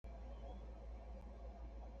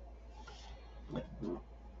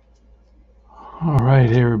All right,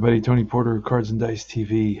 hey everybody, Tony Porter, Cards and Dice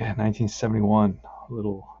TV, 1971, a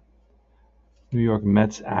little New York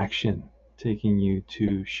Mets action, taking you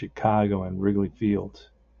to Chicago and Wrigley Field.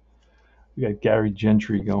 We got Gary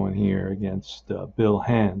Gentry going here against Bill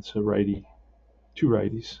Hands, a righty, two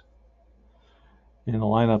righties. And the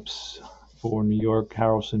lineups for New York: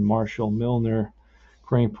 Harrelson, Marshall, Milner,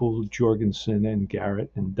 Kranepool, Jorgensen, and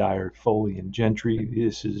Garrett, and Dyer, Foley, and Gentry.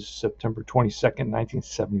 This is September 22nd,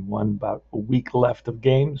 1971, about a week left of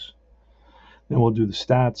games. Then we'll do the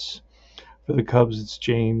stats. For the Cubs, it's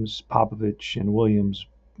James, Popovich, and Williams,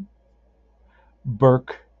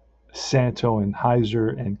 Burke, Santo, and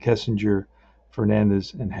Heiser, and Kessinger,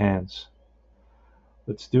 Fernandez, and Hands.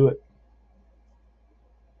 Let's do it.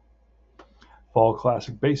 Fall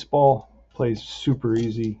Classic Baseball plays super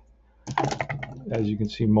easy. As you can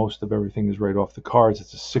see, most of everything is right off the cards.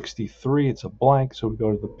 It's a 63. It's a blank, so we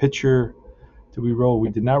go to the pitcher. Did we roll? We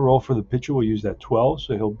did not roll for the pitcher. We'll use that 12,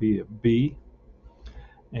 so he'll be a B.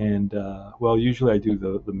 And, well, usually I do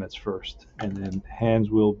the Mets first. And then Hands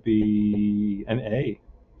will be an A.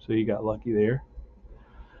 So you got lucky there.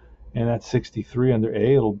 And that's 63 under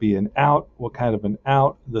A. It'll be an out. What kind of an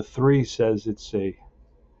out? The 3 says it's a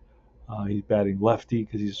he's batting lefty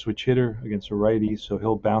because he's a switch hitter against a righty, so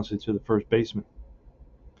he'll bounce it to the first baseman.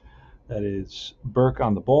 That is Burke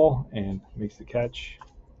on the ball and makes the catch.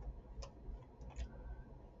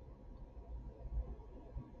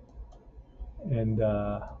 And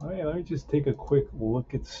all right, let me just take a quick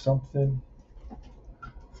look at something.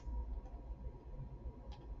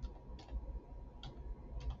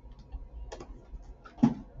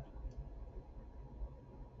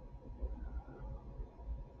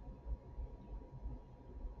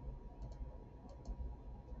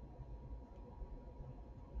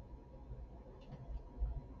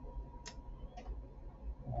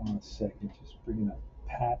 Hold on a second, just bringing up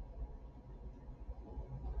Pat.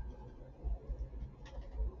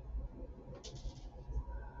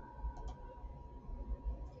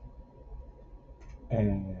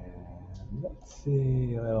 And let's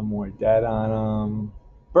see a little more data on him.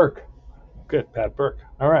 Burke. Good, Pat Burke.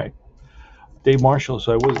 All right. Dave Marshall,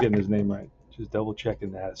 so I was getting his name right. Just double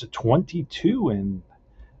checking that. It's a 22, and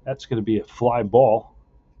that's going to be a fly ball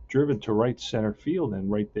driven to right center field,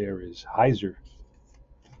 and right there is Heiser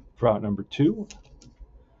for out number 2.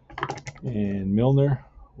 And Milner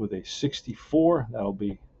with a 64. That'll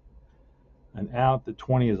be an out. The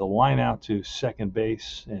 20 is a line out to second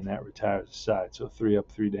base, and that retires the side. So 3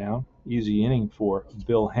 up, 3 down. Easy inning for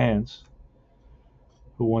Bill Hands,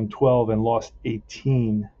 who won 12 and lost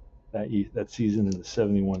 18 that season in the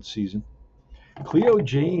 71 season. Cleo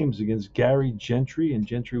James against Gary Gentry, and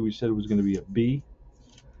Gentry we said was going to be a B.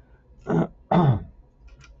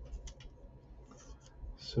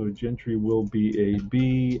 So Gentry will be a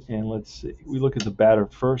B, and let's see. We look at the batter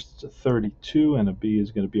first. It's a 32, and a B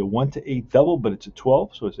is going to be a 1-8 double, but it's a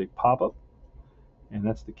 12, so it's a pop-up. And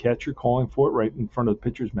that's the catcher calling for it right in front of the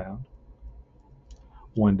pitcher's mound.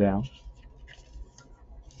 1 down.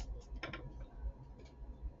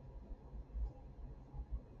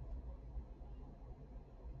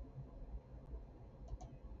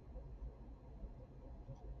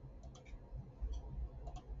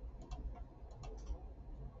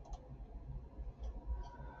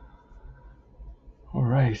 All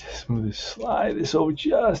right, smooth slide this over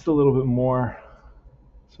just a little bit more.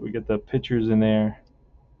 So we get the pitchers in there.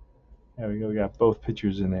 There we go. We got both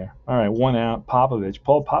pitchers in there. All right, 1 out. Popovich.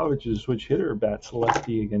 Paul Popovich is a switch hitter. Bats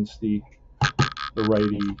lefty against the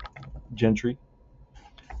righty Gentry.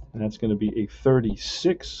 And that's going to be a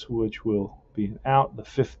 36, which will be an out. The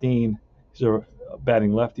 15 is a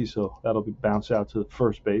batting lefty, so that'll be bounce out to the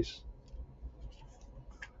first base.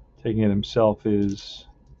 Taking it himself is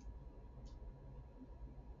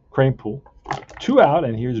Kranepool. 2 out,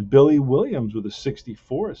 and here's Billy Williams with a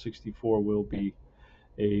 64. A 64 will be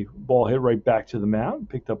a ball hit right back to the mound,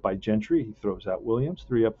 picked up by Gentry. He throws out Williams.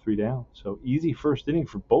 3 up, 3 down. So easy first inning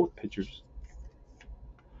for both pitchers.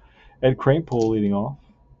 Ed Kranepool leading off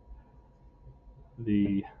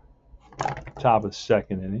the top of the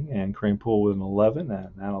second inning, and Kranepool with an 11, and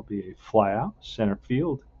that'll be a fly out center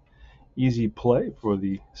field. Easy play for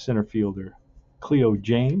the center fielder Cleo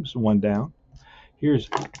James. 1 down. Here's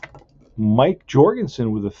Mike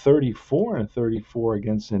Jorgensen with a 34, and a 34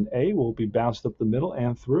 against an A will be bounced up the middle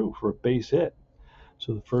and through for a base hit.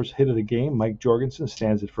 So the first hit of the game, Mike Jorgensen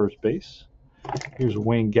stands at first base. Here's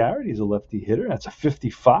Wayne Garrett. He's a lefty hitter. That's a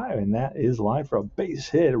 55, and that is lined for a base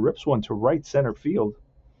hit. It rips one to right center field.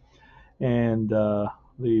 And the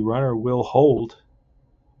runner will hold.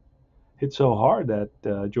 Hit so hard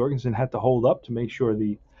that Jorgensen had to hold up to make sure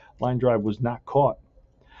the line drive was not caught.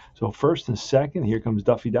 So first and second, here comes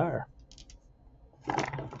Duffy Dyer.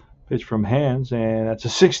 Pitch from Hands, and that's a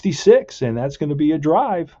 66, and that's going to be a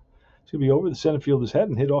drive. It's going to be over the center fielder's head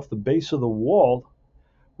and hit off the base of the wall.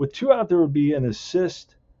 With 2 out, there would be an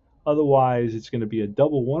assist. Otherwise, it's going to be a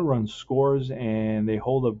double 1-run scores, and they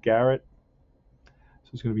hold up Garrett. So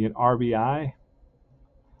it's going to be an RBI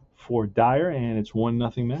for Dyer, and it's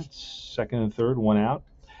 1-0 Mets. Second and third, 1 out.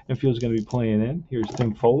 Infield's going to be playing in. Here's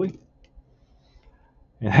Tim Foley.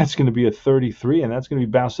 And that's going to be a 33, and that's going to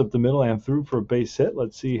be bounced up the middle and through for a base hit.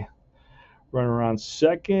 Let's see. Running around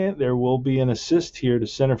second. There will be an assist here to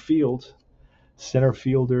center field. Center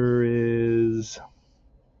fielder is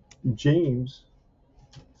James.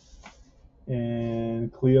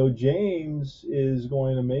 And Cleo James is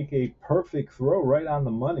going to make a perfect throw right on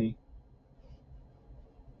the money.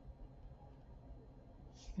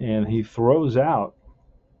 And he throws out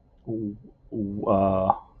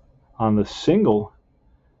on the single.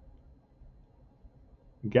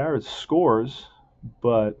 Garrett scores,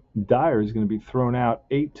 but Dyer is going to be thrown out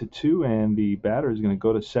 8-2, and the batter is going to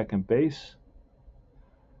go to second base.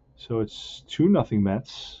 So it's 2-0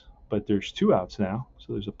 Mets, but there's 2 outs now.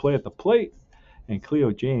 So there's a play at the plate, and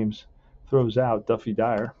Cleo James throws out Duffy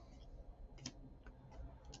Dyer.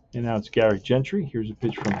 And now it's Gary Gentry. Here's a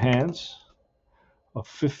pitch from Hands of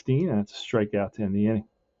 15, and that's a strikeout to end the inning.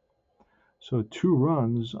 So 2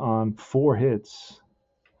 runs on 4 hits,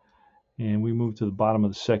 and we move to the bottom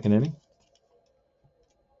of the second inning.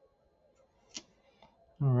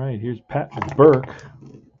 All right, here's Pat Burke,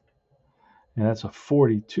 and that's a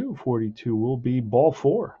 42. 42 will be ball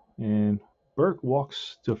 4, and Burke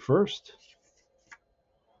walks to first.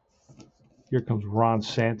 Here comes Ron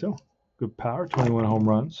Santo. Good power, 21 home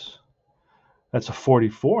runs. That's a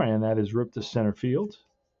 44, and that is ripped to center field.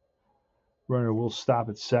 Runner will stop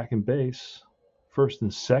at second base. First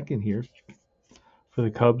and second here for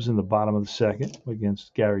the Cubs in the bottom of the second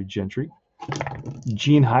against Gary Gentry.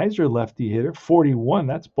 Gene Heiser, lefty hitter, 41.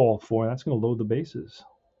 That's ball 4. That's going to load the bases.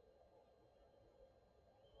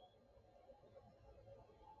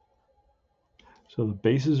 So the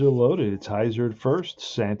bases are loaded. It's Heiser at first,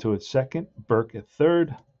 Santo at second, Burke at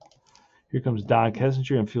third. Here comes Don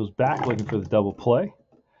Kessinger and feels back looking for the double play.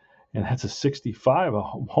 And that's a 65, a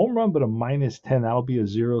home run, but a -10. That'll be a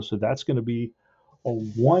 0. So that's going to be a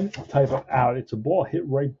 1 type of out. It's a ball hit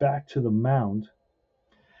right back to the mound.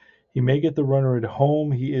 He may get the runner at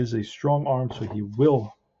home. He is a strong arm, so he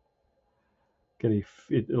will get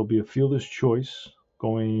it'll be a fielder's choice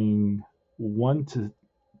going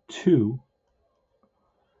 1-2.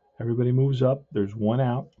 Everybody moves up. There's 1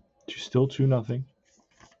 out. Still 2-0.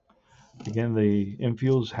 Again, the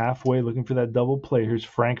infield's halfway looking for that double play. Here's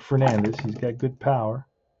Frank Fernandez. He's got good power.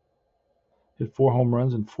 Hit 4 home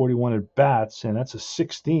runs and 41 at bats, and that's a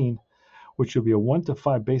 16, which will be a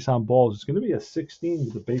 1-5 base on balls. It's going to be a 16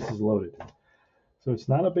 with the bases loaded. So it's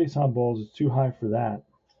not a base on balls. It's too high for that.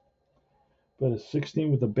 But a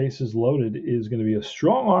 16 with the bases loaded is going to be a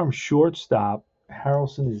strong arm shortstop.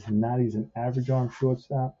 Harrelson is not. He's an average arm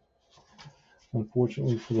shortstop,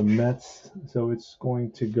 unfortunately for the Mets. So it's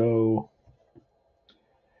going to go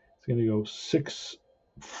 6-4,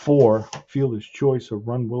 fielder's choice. A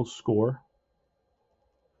run will score.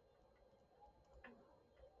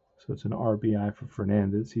 So it's an RBI for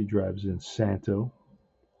Fernandez. He drives in Santo.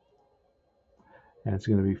 And it's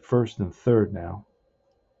going to be first and third now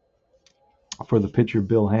for the pitcher,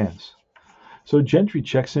 Bill Hands. So Gentry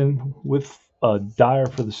checks in with Dyer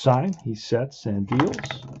for the sign. He sets and deals.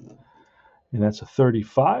 And that's a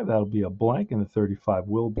 35. That'll be a blank, and the 35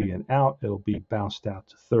 will be an out. It'll be bounced out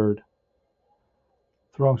to third.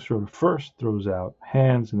 Throwing throw to first, throws out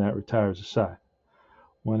Hands, and that retires the side.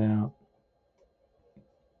 1 out.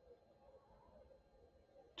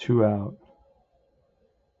 2 out.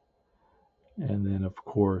 And then, of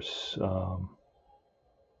course, the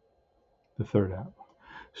third out.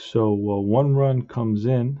 So 1 run comes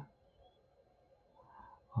in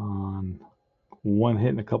on 1 hit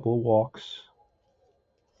and a couple of walks.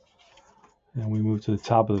 And we move to the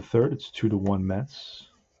top of the third. It's 2-1 Mets.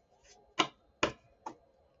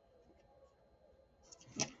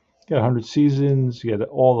 Got 100 seasons. You got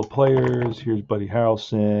all the players. Here's Buddy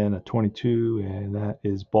Harrelson, a 22, and that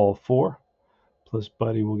is ball 4. Plus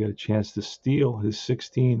Buddy will get a chance to steal his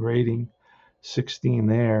 16 rating. 16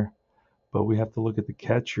 there. But we have to look at the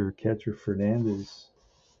catcher Fernandez.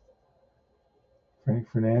 Frank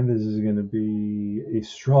Fernandez is going to be a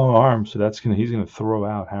strong arm, so he's going to throw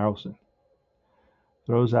out Harrelson.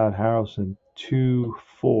 Throws out Harrelson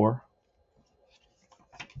 2-4.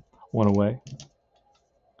 1 away.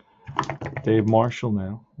 Dave Marshall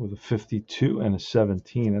now with a 52 and a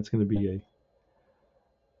 17. That's going to be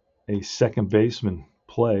a second baseman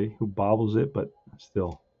play who bobbles it, but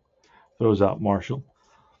still throws out Marshall.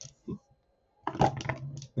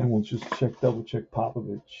 And we'll just double check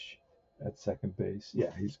Popovich at second base.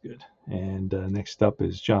 Yeah, he's good. And next up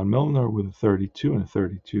is John Milner with a 32, and a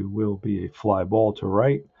 32 will be a fly ball to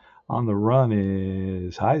right. On the run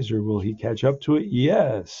is Heiser. Will he catch up to it?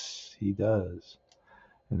 Yes, he does.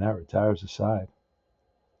 And that retires the side.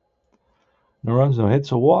 No runs, no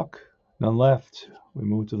hits, a walk, none left. We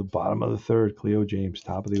move to the bottom of the third. Cleo James,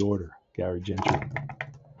 top of the order. Gary Gentry.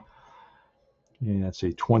 And that's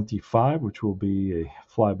a 25, which will be a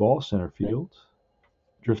fly ball center field.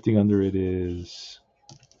 Drifting under it is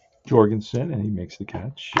Jorgensen, and he makes the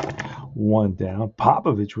catch. One down.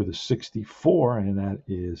 Popovich with a 64, and that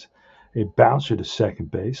is a bouncer to second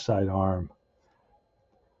base. Sidearm.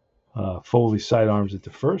 Foley sidearms at the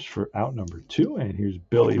first for out number 2. And here's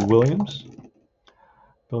Billy Williams.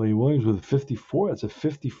 Billy Williams with a 54. That's a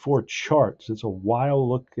 54 chart. So it's a wild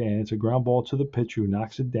look, and it's a ground ball to the pitcher who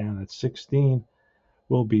knocks it down. At 16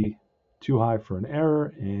 will be too high for an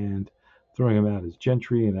error, and throwing him out is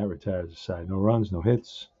Gentry, and that retires the side. No runs, no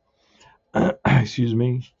hits. Excuse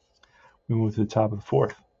me. We move to the top of the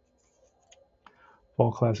fourth.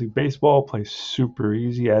 Fall Classic Baseball plays super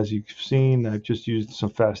easy. As you've seen, I've just used some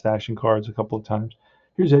fast action cards a couple of times.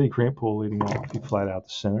 Here's Eddie Kranepool leading off. He flied out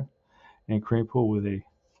to center. And Kranepool with a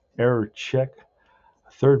error check.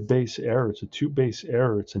 A third base error. It's a two-base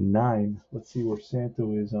error. It's a 9. Let's see where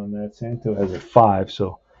Santo is on that. Santo has a 5,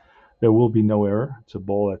 so there will be no error. It's a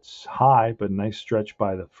ball that's high, but a nice stretch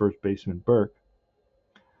by the first baseman, Burke.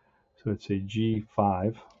 So it's a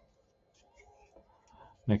G5.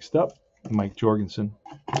 Next up, Mike Jorgensen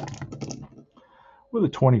with a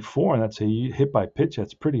 24, and that's a hit by pitch.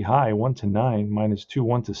 That's pretty high, 1-9, -2,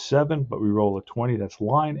 1-7, but we roll a 20. That's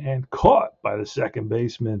line and caught by the second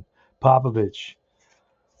baseman, Popovich.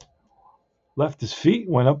 Left his feet,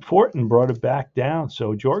 went up for it, and brought it back down.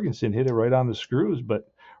 So Jorgensen hit it right on the screws, but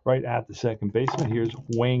right at the second baseman. Here's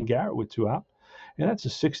Wayne Garrett with 2 out, and that's a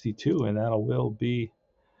 62, and that will be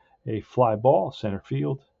a fly ball center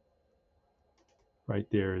field. Right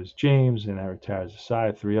there is James, and that retires the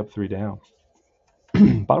side. 3 up, 3 down.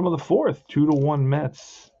 Bottom of the fourth, 2-1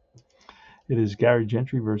 Mets. It is Gary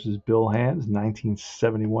Gentry versus Bill Hands,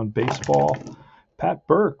 1971 baseball. Pat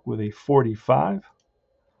Burke with a 45,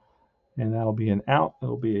 and that'll be an out.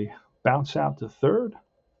 It'll be a bounce out to third.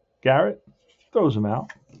 Garrett throws him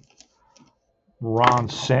out. Ron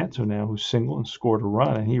Santo now, who's single and scored a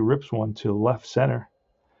run, and he rips one to left center.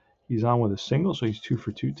 He's on with a single, so he's 2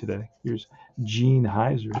 for 2 today. Here's Gene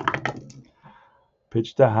Heiser.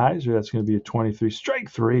 Pitch to Heiser. That's going to be a 23. Strike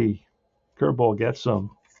 3. Curveball gets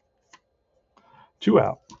him. 2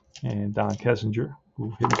 out. And Don Kessinger,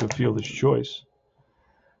 who hit the fielder's choice.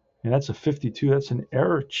 And that's a 52. That's an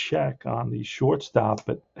error check on the shortstop,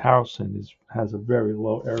 but Harrelson has a very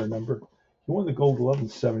low error number. He won the Gold Glove in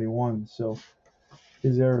 71, so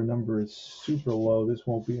his error number is super low. This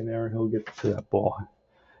won't be an error. He'll get to that ball.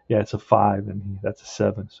 Yeah, it's a 5, and that's a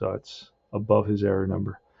 7, so it's above his error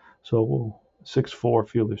number. So we'll 6-4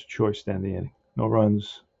 fielder's choice to end the inning. No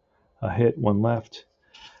runs, a hit, 1 left,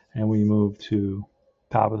 and we move to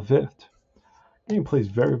top of the 5th. Game plays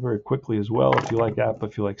very, very quickly as well. If you like app,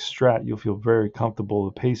 if you like strat, you'll feel very comfortable.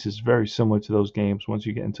 The pace is very similar to those games once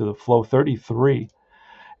you get into the flow. 33,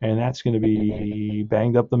 and that's going to be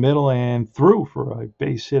banged up the middle and through for a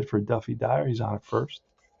base hit for Duffy Dyer. He's on at first.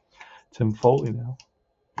 Tim Foley now.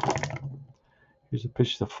 Here's a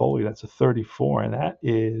pitch to Foley. That's a 34, and that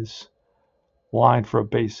is lined for a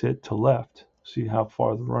base hit to left. See how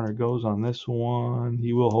far the runner goes on this one.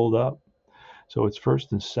 He will hold up. So it's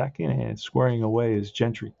first and second, and squaring away is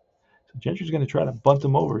Gentry. So Gentry's going to try to bunt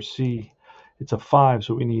him over. See, it's a 5,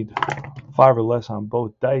 so we need 5 or less on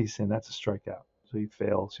both dice, and that's a strikeout. So he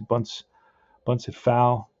fails. He bunts it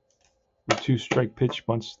foul. The 2-strike pitch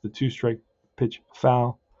bunts the 2-strike pitch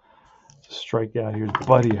foul. Strikeout. Here's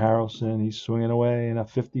Buddy Harrelson. He's swinging away in a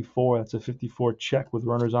 54. That's a 54 check with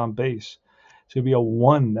runners on base. It's going to be a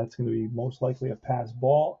 1. That's going to be most likely a pass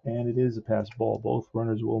ball, and it is a pass ball. Both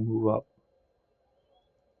runners will move up.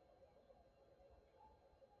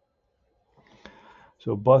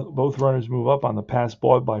 So both runners move up on the pass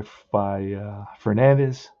ball by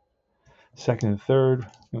Fernandez. Second and third.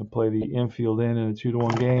 Going to play the infield in a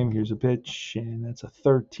 2-1 game. Here's a pitch, and that's a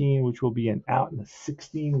 13, which will be an out, and a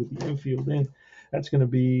 16 with the infield in. That's going to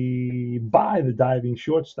be by the diving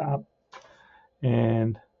shortstop.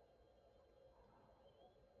 And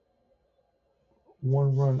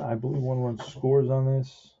I believe one run scores on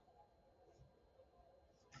this.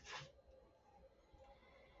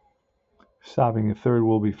 Stopping the third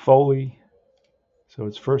will be Foley. So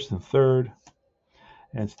it's first and third,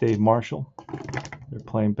 and it's Dave Marshall. They're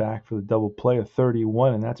playing back for the double play of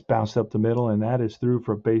 31, and that's bounced up the middle, and that is through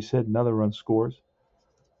for a base hit. Another run scores.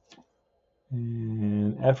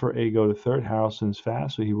 And F or A go to third. Harrelson's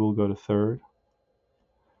fast, so he will go to third.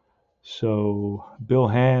 So Bill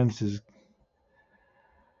Hands is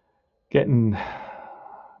getting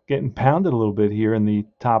pounded a little bit here in the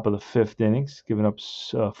top of the fifth innings, giving up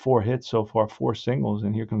 4 hits so far, 4 singles,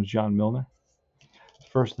 and here comes John Milner.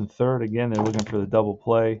 First and third, again, they're looking for the double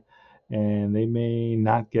play, and they may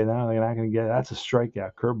not get out. They're not going to get it. That's a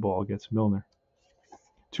strikeout. Curveball gets Milner.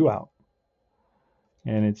 2 out.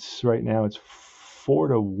 And it's right now it's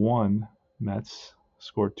 4-1. Mets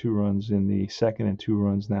scored 2 runs in the second and 2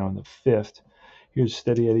 runs now in the fifth. Here's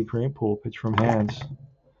Steady Eddie Kranepool, pitch from Hands.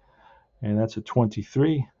 And that's a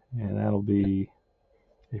 23, and that'll be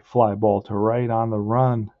a fly ball to right. On the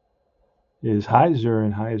run is Heiser,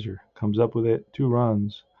 and Heiser comes up with it. 2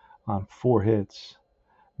 runs on 4 hits.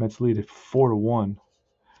 Mets lead at 4-1.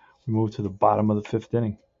 We move to the bottom of the fifth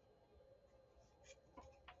inning.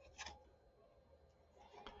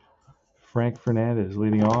 Frank Fernandez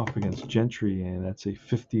leading off against Gentry, and that's a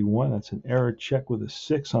 51. That's an error check with a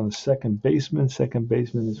 6 on the second baseman. Second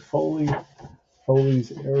baseman is Foley.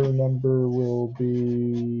 Foley's error number will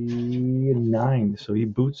be 9, so he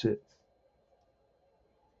boots it.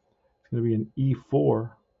 It's going to be an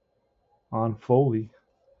E4 on Foley.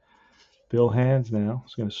 Bill Hands now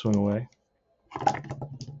is going to swing away.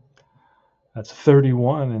 That's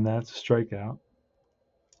 31, and that's a strikeout.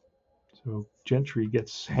 So Gentry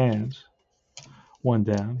gets Hands. 1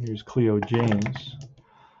 down. Here's Cleo James.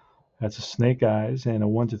 That's a snake eyes and a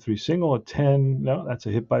 1-3 single. A 10. No, that's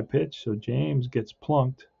a hit by pitch. So James gets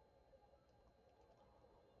plunked,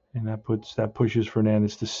 and that pushes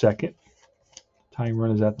Fernandez to second. Tying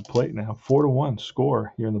run is at the plate now. 4-1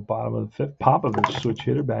 score here in the bottom of the fifth. Popovich, switch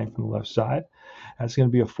hitter, bang from the left side. That's going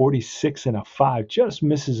to be a 46 and a 5. Just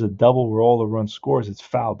misses a double where all the run scores. It's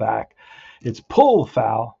foul back. It's pull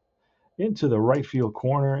foul into the right field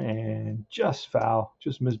corner, and just foul.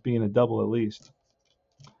 Just missed being a double at least.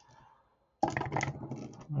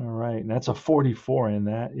 All right, and that's a 44, and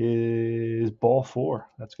that is ball 4.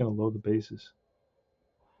 That's going to load the bases.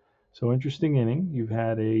 So interesting inning. You've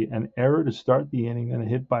had an error to start the inning, and a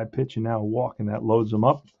hit by pitch, and now a walk, and that loads them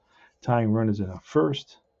up. Tying run is in a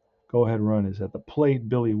first. Go-ahead run is at the plate.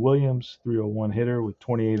 Billy Williams, 301 hitter with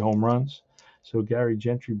 28 home runs. So Gary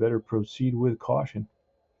Gentry better proceed with caution.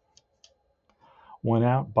 1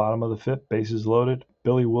 out, bottom of the fifth, bases loaded.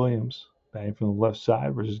 Billy Williams, batting from the left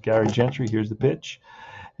side versus Gary Gentry. Here's the pitch,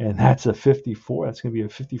 and that's a 54. That's going to be a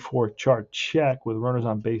 54 chart check with runners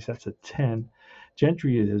on base. That's a 10.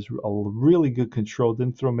 Gentry has a really good control,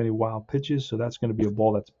 didn't throw many wild pitches, so that's going to be a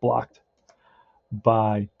ball that's blocked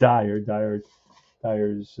by Dyer. Dyer's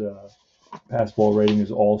pass ball rating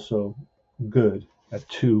is also good at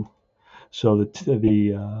 2. So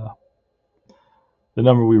the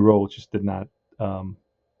number we rolled just did not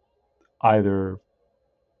either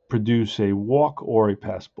produce a walk or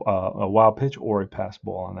a wild pitch or a pass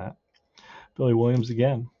ball on that. Billy Williams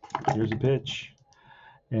again. Here's a pitch,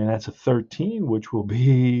 and that's a 13, which will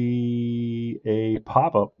be a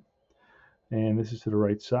pop-up. And this is to the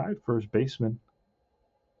right side. First baseman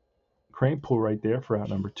Kranepool right there for out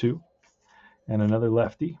number 2. And another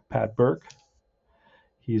lefty, Pat Burke.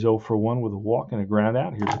 He's 0 for 1 with a walk and a ground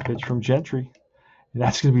out. Here's a pitch from Gentry. And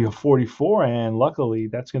that's going to be a 44, and luckily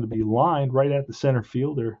that's going to be lined right at the center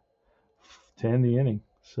fielder to end the inning.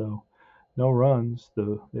 So no runs.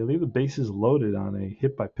 They leave the bases loaded on a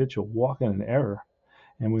hit by pitch, a walk, and an error.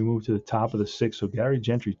 And we move to the top of the 6th. So Gary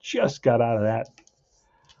Gentry just got out of that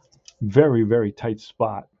very, very tight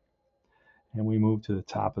spot. And we move to the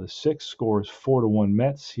top of the 6th. Scores 4-1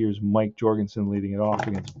 Mets. Here's Mike Jorgensen leading it off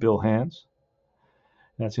against Bill Hands.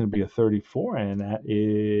 That's going to be a 34, and that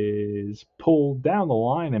is pulled down the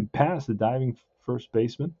line and past the diving first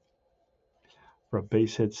baseman for a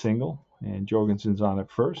base hit single. And Jorgensen's on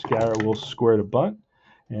at first. Garrett will square to bunt,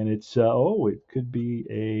 and it's it could be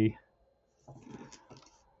a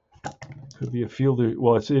fielder.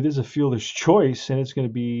 Well, it is a fielder's choice, and it's going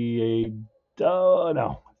to be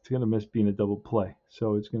it's going to miss being a double play.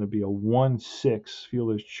 So it's going to be a 1-6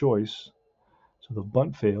 fielder's choice. So the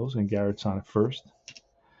bunt fails, and Garrett's on at first.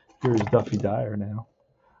 Here's Duffy Dyer now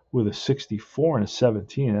with a 64 and a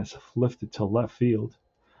 17. That's lifted to left field.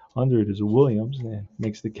 Under it is Williams, and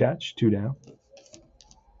makes the catch. 2 down.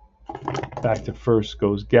 Back to first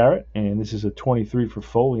goes Garrett, and this is a 23 for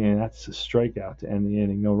Foley, and that's a strikeout to end the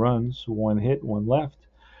inning. No runs, 1 hit, 1 left.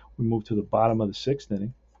 We move to the bottom of the 6th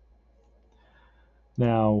inning.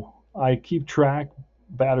 Now, I keep track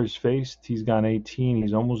batters faced, he's gone 18.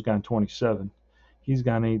 He's almost gone 27. He's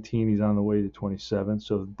gone 18. He's on the way to 27.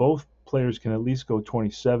 So both players can at least go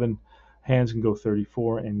 27. Hands can go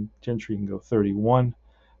 34, and Gentry can go 31.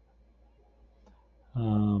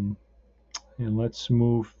 And let's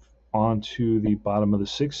move on to the bottom of the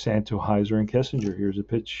sixth, Santo, Heiser, and Kessinger. Here's a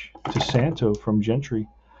pitch to Santo from Gentry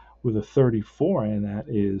with a 34, and that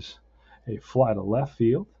is a fly to left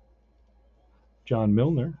field. John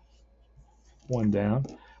Milner, one down.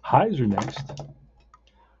 Heiser next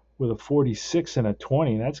with a 46 and a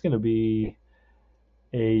 20. That's going to be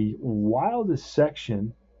a wildest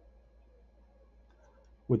section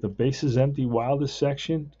with the bases empty, wildest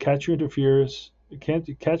section, catcher interference,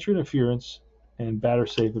 and batter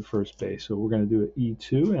safe at first base. So we're going to do an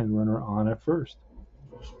E2 and runner on at first.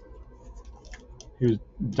 Here's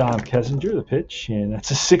Don Kessinger, the pitch, and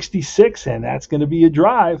that's a 66, and that's going to be a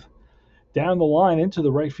drive down the line into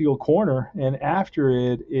the right field corner. And after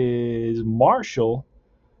it is Marshall,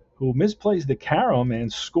 who misplays the carom,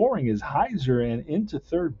 and scoring is Heiser, and into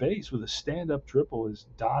third base with a stand-up triple is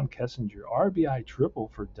Don Kessinger. RBI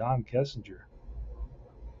triple for Don Kessinger.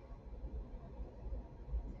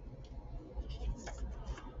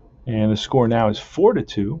 And the score now is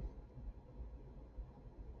 4-2.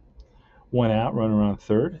 One out, runner on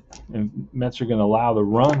third. And Mets are going to allow the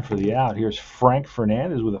run for the out. Here's Frank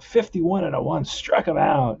Fernandez with a 51 and a 1. Struck him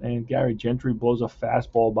out. And Gary Gentry blows a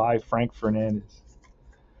fastball by Frank Fernandez.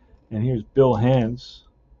 And here's Bill Hands.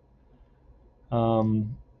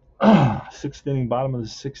 Sixth inning, bottom of the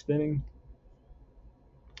sixth inning.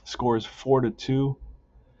 Score is 4-2.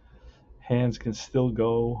 Hands can still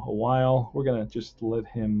go a while. We're going to just let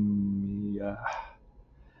him, you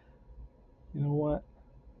know what?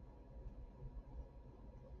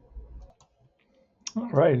 All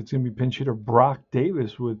right, it's going to be pinch hitter Brock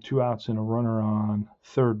Davis with 2 outs and a runner on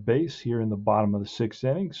third base here in the bottom of the sixth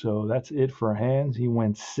inning. So that's it for Hands. He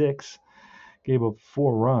went 6, gave up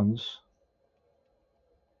 4 runs.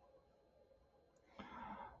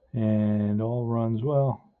 And all runs,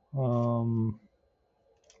 well,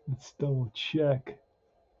 let's double check.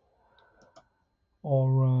 All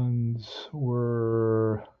runs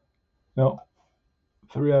were, no,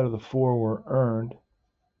 3 out of the 4 were earned.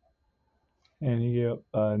 And he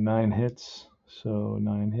got 9 hits, so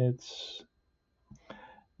 9 hits.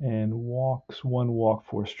 And walks, 1 walk,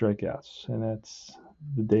 4 strikeouts. And that's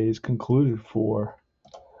the day is concluded for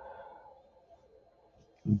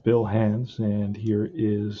Bill Hands. And here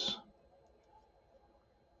is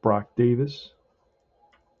Brock Davis.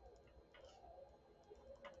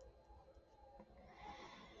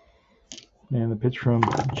 And the pitch from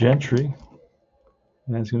Gentry.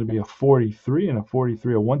 And that's going to be a 43 and a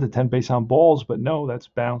 43, a 1-10 base on balls, but no, that's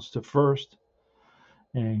bounced to first.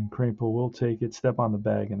 And Kranepool will take it, step on the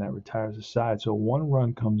bag, and that retires the side. So 1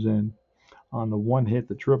 run comes in on the 1 hit,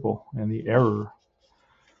 the triple, and the error.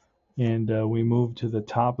 And we move to the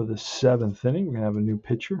top of the 7th inning. We're going to have a new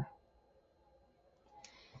pitcher.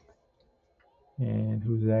 And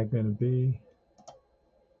who's that going to be?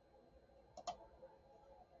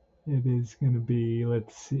 It is going to be,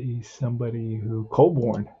 let's see, somebody who,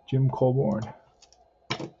 Jim Colborn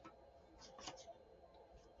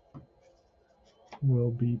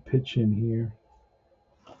will be pitching here.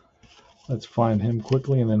 Let's find him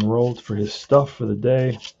quickly and then roll for his stuff for the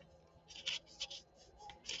day.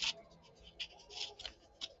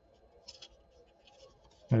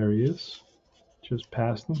 There he is, just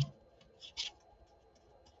past him.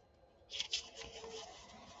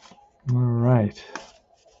 All right.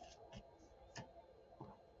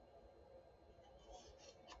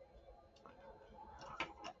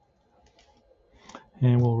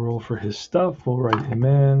 And we'll roll for his stuff. We'll write him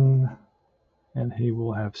in, and he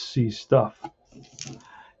will have C stuff. He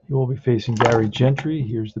will be facing Gary Gentry.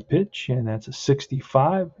 Here's the pitch, and that's a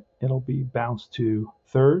 65. It'll be bounced to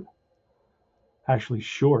third. Actually,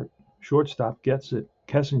 shortstop gets it.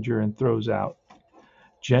 Kessinger and throws out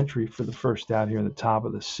Gentry for the first out here in the top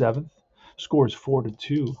of the 7th. Scores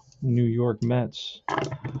 4-2. New York Mets.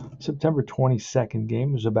 September 22nd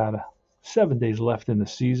game. There's about 7 days left in the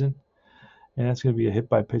season. And that's going to be a hit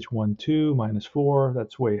by pitch 1-2, -4.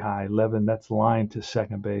 That's way high. 11. That's lined to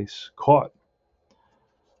second base. Caught.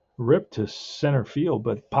 Ripped to center field,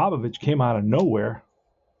 but Popovich came out of nowhere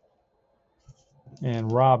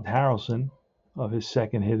and robbed Harrelson of his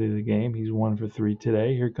second hit of the game. He's 1 for 3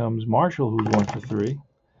 today. Here comes Marshall, who's 1 for 3.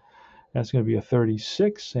 That's going to be a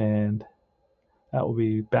 36, and that will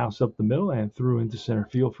be bounced up the middle and through into center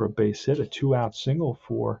field for a base hit. A 2-out single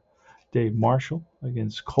for Dave Marshall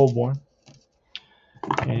against Colborn.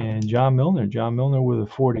 And John Milner with a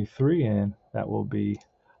 43, and that will be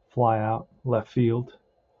fly out left field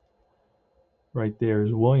Right there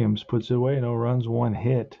is Williams, puts it away. No runs, one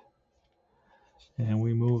hit. And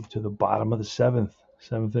we move to the bottom of the seventh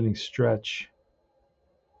inning stretch.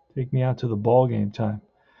 Take me out to the ball game time.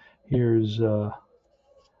 Here's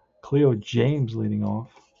Cleo James leading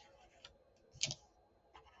off.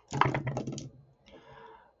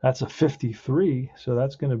 That's a 53, so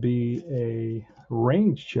that's going to be a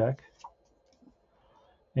range check.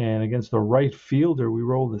 And against the right fielder, we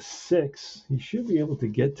roll the 6. He should be able to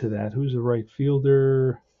get to that. Who's the right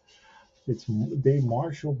fielder? It's Dave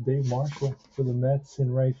Marshall. Dave Marshall for the Mets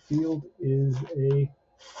in right field is a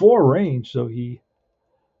 4 range, so he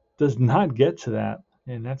does not get to that.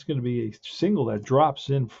 And that's going to be a single that drops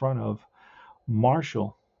in front of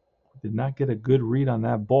Marshall. Did not get a good read on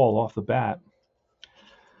that ball off the bat.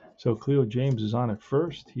 So Cleo James is on at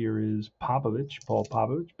first. Here is Popovich. Paul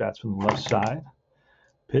Popovich bats from the left side.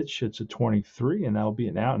 Pitch, it's a 23, and that'll be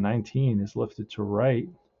an out. 19 is lifted to right.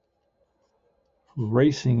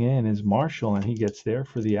 Racing in is Marshall, and he gets there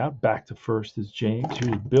for the out. Back to first is James.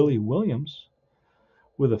 Here's Billy Williams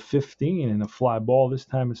with a 15 and a fly ball. This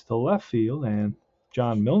time it's to left field, and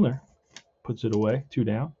John Milner puts it away. 2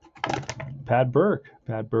 down. Pat Burke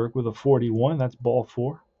with a 41. That's ball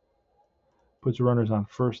 4. Puts runners on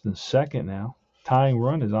first and second now. Tying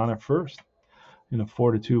run is on at first in a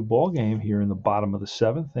 4-2 ball game here in the bottom of the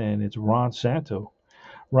 7th, and it's Ron Santo.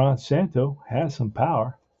 Ron Santo has some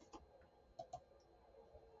power.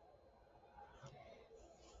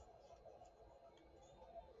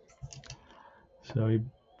 So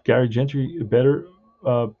Gary Gentry better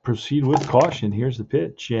proceed with caution. Here's the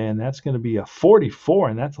pitch, and that's going to be a 44,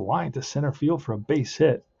 and that's lined to center field for a base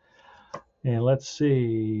hit. And let's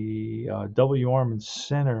see, W arm in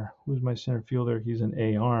center. Who's my center fielder? He's an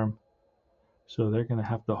A arm. So they're going to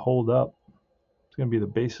have to hold up. It's going to be the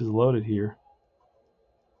bases loaded here.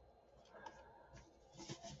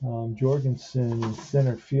 Jorgensen in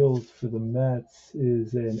center field for the Mets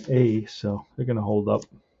is an A, so they're going to hold up.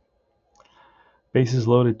 Bases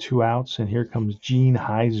loaded, 2 outs, and here comes Gene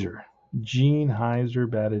Heiser. Gene Heiser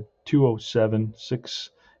batted .207, 6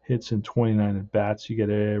 hits and 29 at bats. You get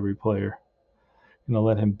every player. Going to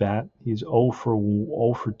let him bat. He's 0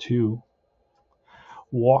 for 2.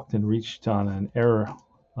 Walked and reached on an error,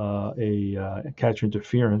 a catcher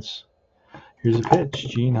interference. Here's a pitch.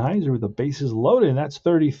 Gene Heiser with the bases loaded, and that's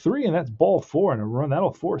 33, and that's ball 4 and a run.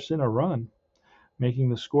 That'll force in a run, making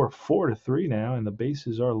the score 4-3 now, and the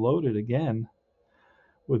bases are loaded again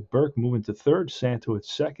with Burke moving to third, Santo at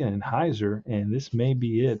second, and Heiser, and this may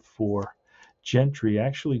be it for Gentry.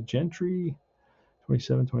 Actually, Gentry,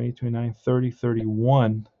 27, 28, 29, 30,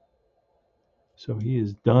 31. So he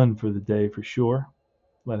is done for the day for sure.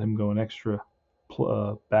 Let him go an extra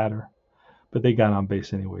batter. But they got on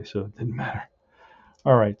base anyway, so it didn't matter.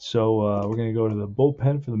 All right, so we're going to go to the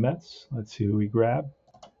bullpen for the Mets. Let's see who we grab.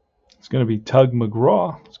 It's going to be Tug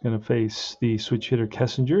McGraw. It's going to face the switch hitter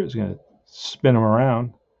Kessinger. It's going to spin him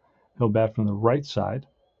around. He'll bat from the right side.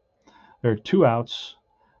 There are 2 outs.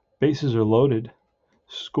 Bases are loaded.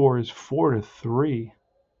 Score is 4-3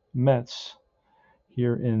 Mets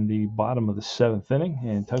here in the bottom of the 7th inning.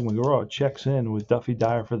 And Tug McGraw checks in with Duffy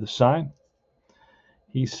Dyer for the sign.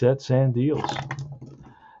 He sets and deals.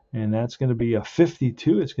 And that's going to be a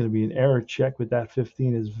 52. It's going to be an error check, but that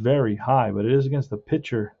 15 is very high. But it is against the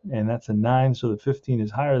pitcher, and that's a 9, so the 15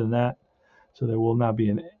 is higher than that. So there will not be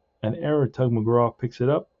an error. Tug McGraw picks it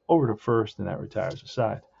up over to first, and that retires the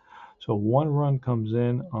side. So 1 run comes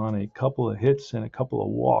in on a couple of hits and a couple of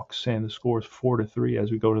walks, and the score is 4-3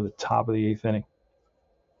 as we go to the top of the 8th inning.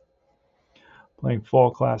 Playing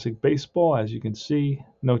Fall Classic Baseball, as you can see,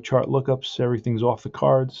 no chart lookups. Everything's off the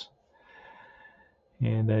cards.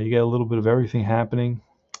 And you get a little bit of everything happening.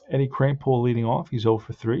 Eddie Kranepool leading off. He's 0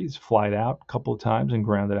 for 3. He's flied out a couple of times and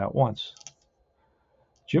grounded out once.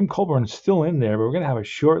 Jim Colburn is still in there, but we're going to have a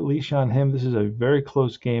short leash on him. This is a very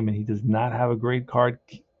close game, and he does not have a great card.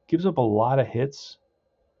 Gives up a lot of hits.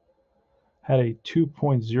 Had a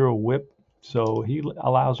 2.0 whip, so he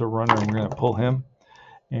allows a runner, and we're going to pull him.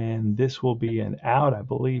 And this will be an out, I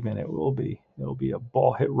believe, and it will be. It'll be a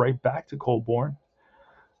ball hit right back to Colburn.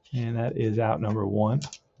 And that is out number 1.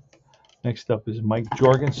 Next up is Mike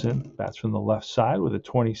Jorgensen. Bats from the left side with a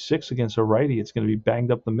 26 against a righty. It's going to be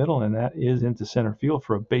banged up the middle, and that is into center field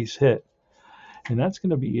for a base hit. And that's going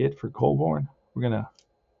to be it for Colburn. We're going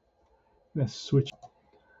to switch.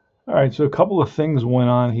 All right, so a couple of things went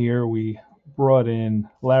on here. We brought in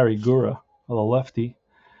Larry Gura, the lefty,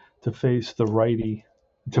 to face the lefty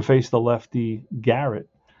Garrett.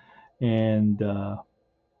 And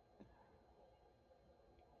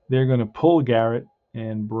they're going to pull Garrett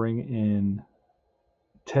and bring in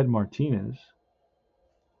Ted Martinez,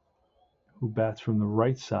 who bats from the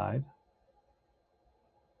right side.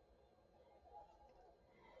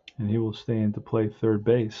 And he will stay in to play third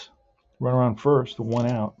base. Run around first, 1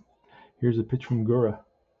 out. Here's a pitch from Gura.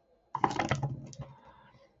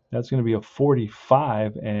 That's going to be a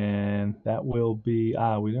 45, and that will be,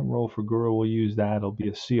 we didn't roll for Gura. We'll use that. It'll be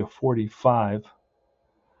a C of 45.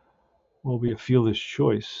 Will be a fielder's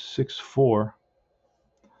choice, 6'4".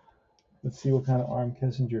 Let's see what kind of arm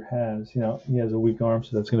Kessinger has. You know, he has a weak arm,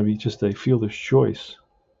 so that's going to be just a fielder's choice.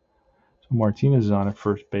 So Martinez is on at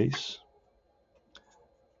first base.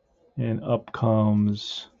 And up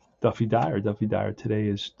comes Duffy Dyer. Duffy Dyer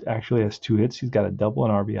today actually has 2 hits. He's got a double,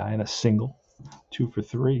 an RBI, and a single. 2 for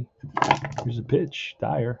 3. Here's a pitch.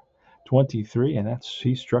 Dyer, 23, and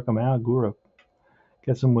he struck him out. Gura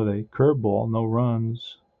gets him with a curveball. No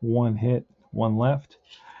runs, 1 hit, 1 left.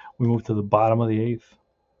 We move to the bottom of the 8th.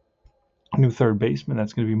 New third baseman.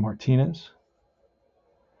 That's going to be Martinez.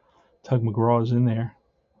 Tug McGraw is in there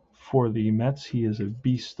for the Mets. He is a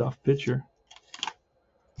beast stuff pitcher.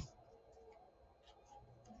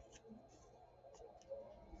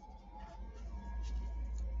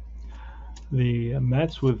 The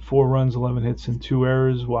Mets with 4 runs, 11 hits, and 2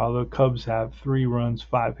 errors, while the Cubs have 3 runs,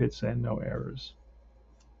 5 hits, and no errors.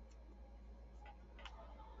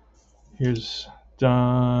 Here's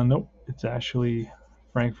Don. Nope, it's actually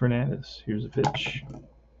Frank Fernandez. Here's a pitch.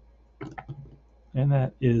 And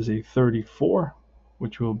that is a 34,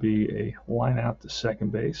 which will be a line out to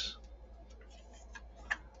second base.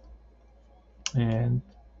 And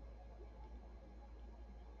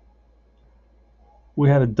we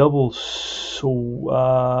had a double, so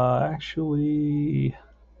actually,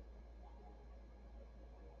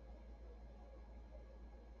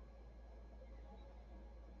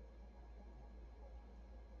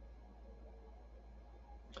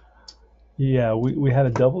 yeah, we had a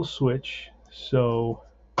double switch. So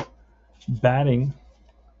batting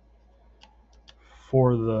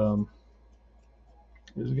for the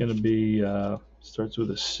is going to be starts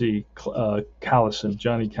with a C. Callison,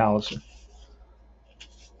 Johnny Callison.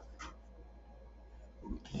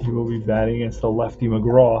 He will be batting against the lefty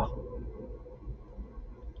McGraw.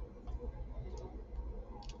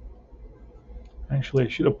 Actually, I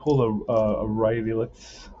should have pulled a righty.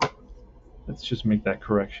 Let's just make that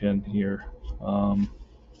correction here. Hold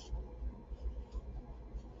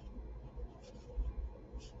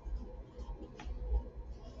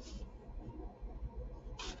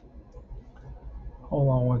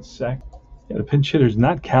on 1 sec. Yeah, the pinch hitter is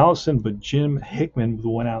not Callison, but Jim Hickman, who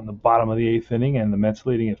went out in the bottom of the 8th inning, and the Mets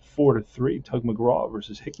leading at 4-3. Tug McGraw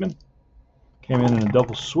versus Hickman came in a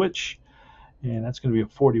double switch, and that's going to be a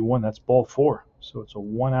 41. That's ball 4. So it's a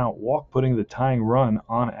 1-out walk, putting the tying run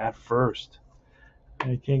on at first.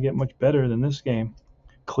 And it can't get much better than this game.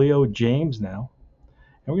 Cleo James now.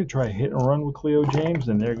 And we're going to try a hit and run with Cleo James,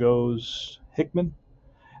 and there goes Hickman.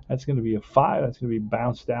 That's going to be a 5. That's going to be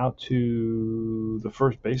bounced out to the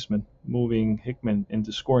first baseman, moving Hickman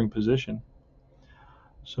into scoring position.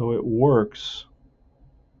 So it works.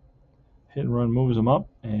 Hit and run moves him up,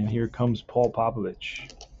 and here comes Paul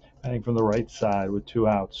Popovich, batting from the right side with 2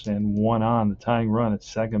 outs and 1 on. The tying run at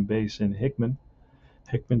second base in Hickman.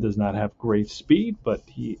 Hickman does not have great speed, but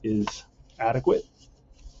he is adequate.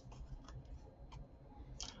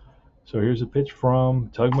 So here's a pitch from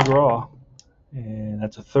Tug McGraw. And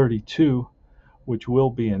that's a 32, which will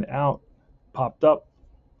be an out. Popped up.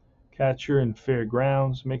 Catcher in fair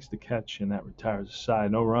grounds makes the catch, and that retires the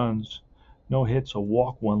side. No runs, no hits, a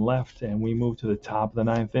walk, 1 left, and we move to the top of the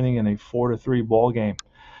 9th inning in a 4-3 ball game.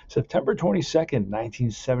 September 22nd,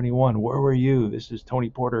 1971. Where were you? This is Tony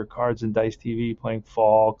Porter, Cards and Dice TV, playing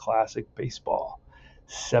Fall Classic Baseball,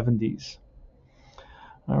 70s.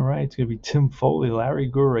 All right, it's going to be Tim Foley. Larry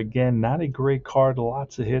Gura again, not a great card,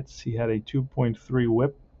 lots of hits. He had a 2.3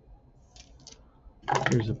 whip.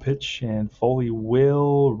 Here's a pitch, and Foley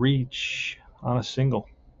will reach on a single.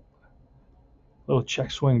 Little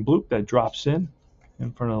check swing bloop that drops in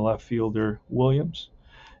front of the left fielder, Williams.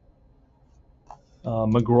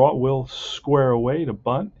 McGraw will square away to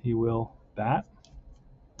bunt. He will bat.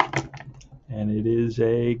 And it is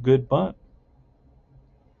a good bunt.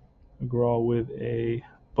 McGraw with a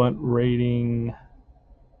bunt rating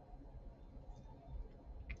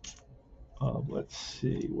of, let's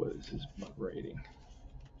see, what is his bunt rating?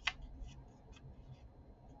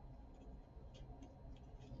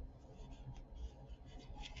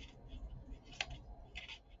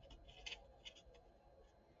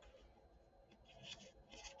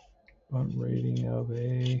 Bunt rating of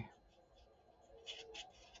a,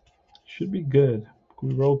 should be good.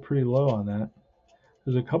 We rolled pretty low on that.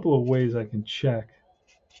 There's a couple of ways I can check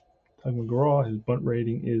Tug McGraw, his bunt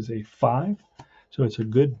rating is a 5. So it's a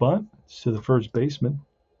good bunt. It's to the first baseman.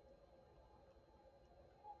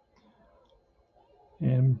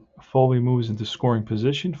 And Foley moves into scoring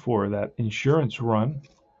position for that insurance run.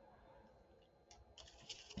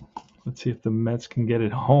 Let's see if the Mets can get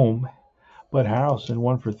it home. But Harrelson,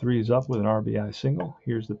 1 for 3, is up with an RBI single.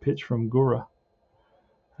 Here's the pitch from Gura.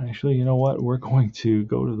 Actually, you know what? We're going to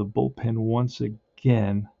go to the bullpen once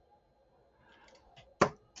again.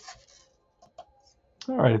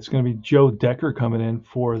 All right, it's going to be Joe Decker coming in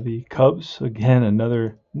for the Cubs. Again,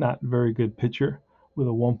 another not very good pitcher with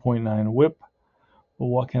a 1.9 whip. But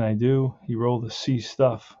what can I do? He rolled the C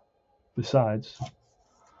stuff besides.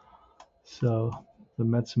 So the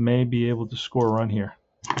Mets may be able to score a run here.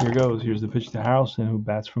 Here goes. Here's the pitch to Harrelson, who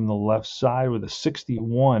bats from the left side with a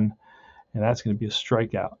 61, and that's going to be a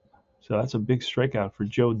strikeout. So that's a big strikeout for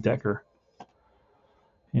Joe Decker.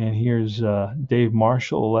 And here's Dave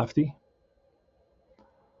Marshall, a lefty.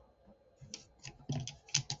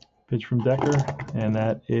 Pitch from Decker, and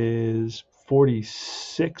that is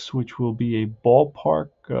 46, which will be a ballpark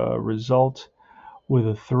result with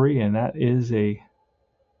a 3, and that is a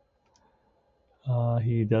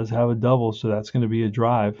he does have a double, so that's going to be a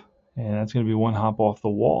drive, and that's going to be one hop off the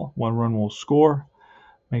wall. 1 run will score,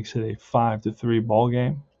 makes it a 5-3 ball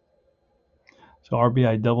game. So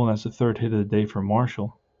RBI double, and that's the 3rd hit of the day for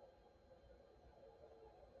Marshall.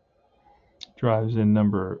 Drives in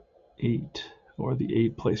number 8, or the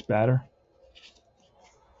 8th place batter.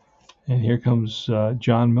 And here comes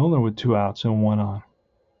John Milner with 2 outs and 1 on.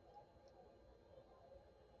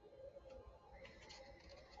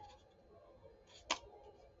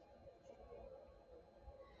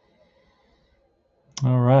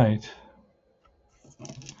 All right.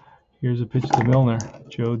 Here's a pitch to Milner.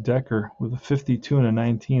 Joe Decker with a 52 and a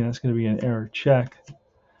 19. That's going to be an error check.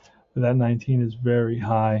 But that 19 is very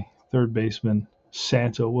high. 3rd baseman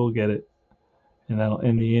Santo will get it, and that'll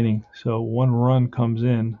end the inning. So 1 run comes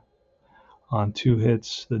in on 2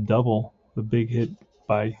 hits, the double, the big hit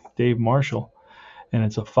by Dave Marshall, and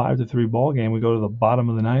it's a 5-3 ball game. We go to the bottom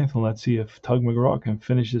of the 9th, and let's see if Tug McGraw can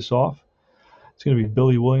finish this off. It's going to be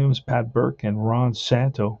Billy Williams, Pat Burke, and Ron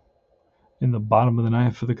Santo in the bottom of the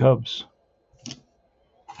 9th for the Cubs.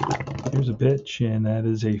 Here's a pitch, and that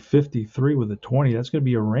is a 53 with a 20. That's going to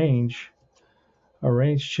be a range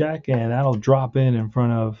check, and that'll drop in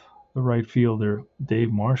front of the right fielder,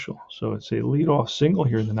 Dave Marshall. So it's a leadoff single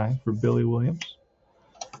here in the 9th for Billy Williams.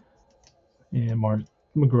 And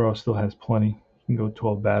McGraw still has plenty. He can go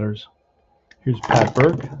 12 batters. Here's Pat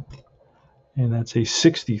Burke, and that's a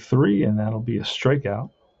 63, and that'll be a strikeout.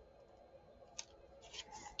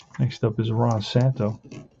 Next up is Ron Santo.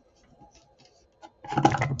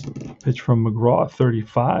 Pitch from McGraw,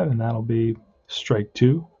 35, and that'll be strike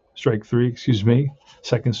 3, 2nd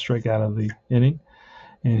strikeout of the inning.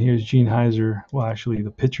 And here's Gene Heiser. Well, actually,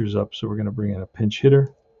 the pitcher's up, so we're going to bring in a pinch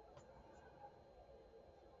hitter.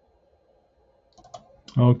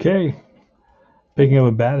 Okay. Picking up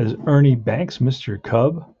a bat is Ernie Banks, Mr.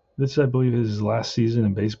 Cub. This, I believe, is his last season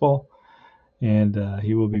in baseball, and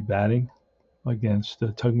he will be batting against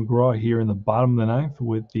Tug McGraw here in the bottom of the 9th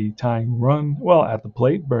with the tying run. Well, at the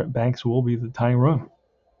plate, Banks will be the tying run.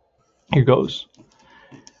 Here goes.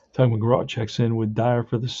 Tug McGraw checks in with Dyer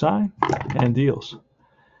for the sign and deals.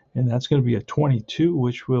 And that's going to be a 22,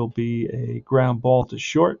 which will be a ground ball to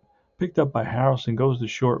short. Picked up by Harrelson, goes the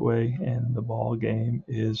short way, and the ball game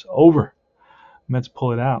is over. Mets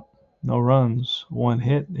pull it out. No runs, 1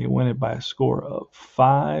 hit. They win it by a score of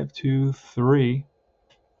 5-3.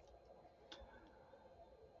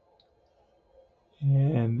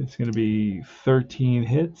 And it's going to be 13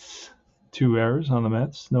 hits, 2 errors on the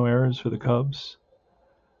Mets. No errors for the Cubs,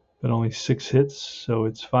 but only 6 hits. So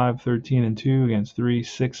it's 5-13-2 against 3,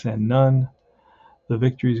 6, and none. The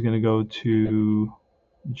victory is going to go to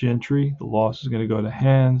Gentry. The loss is going to go to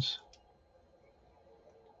Hands.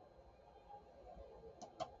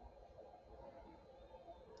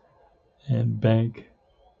 And Bank.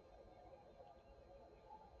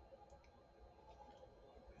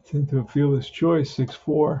 It's into a fielder's choice,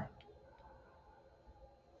 6-4.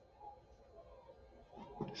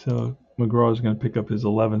 So McGraw is going to pick up his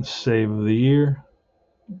 11th save of the year.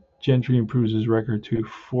 Gentry improves his record to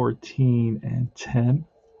 14-10.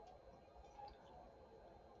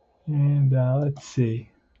 And let's see.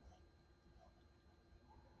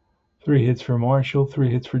 3 hits for Marshall, 3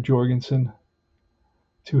 hits for Jorgensen,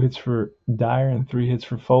 2 hits for Dyer, and 3 hits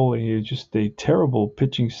for Foley. It was just a terrible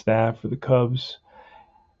pitching staff for the Cubs.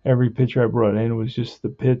 Every pitcher I brought in was just the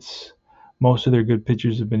pits. Most of their good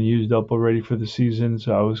pitchers have been used up already for the season,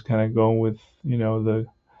 so I was kind of going with, the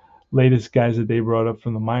latest guys that they brought up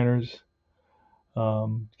from the minors.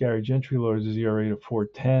 Gary Gentry lowers his ERA to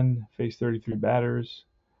 4.10, faced 33 batters,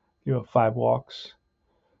 gave up 5 walks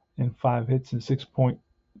and 5 hits in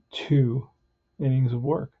 6.2 innings of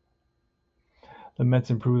work. The Mets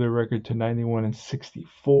improved their record to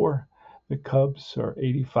 91-64. The Cubs are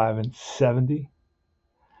 85-70.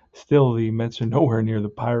 Still, the Mets are nowhere near the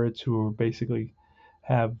Pirates, who are basically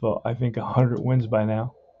have, I think, 100 wins by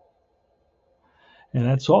now. And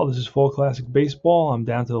that's all. This is Fall Classic Baseball. I'm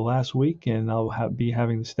down to the last week, and I'll be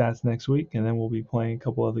having the stats next week, and then we'll be playing a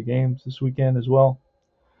couple other games this weekend as well.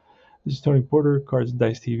 This is Tony Porter, Cards and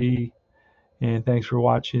Dice TV, and thanks for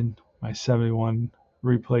watching my 71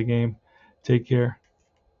 replay game. Take care.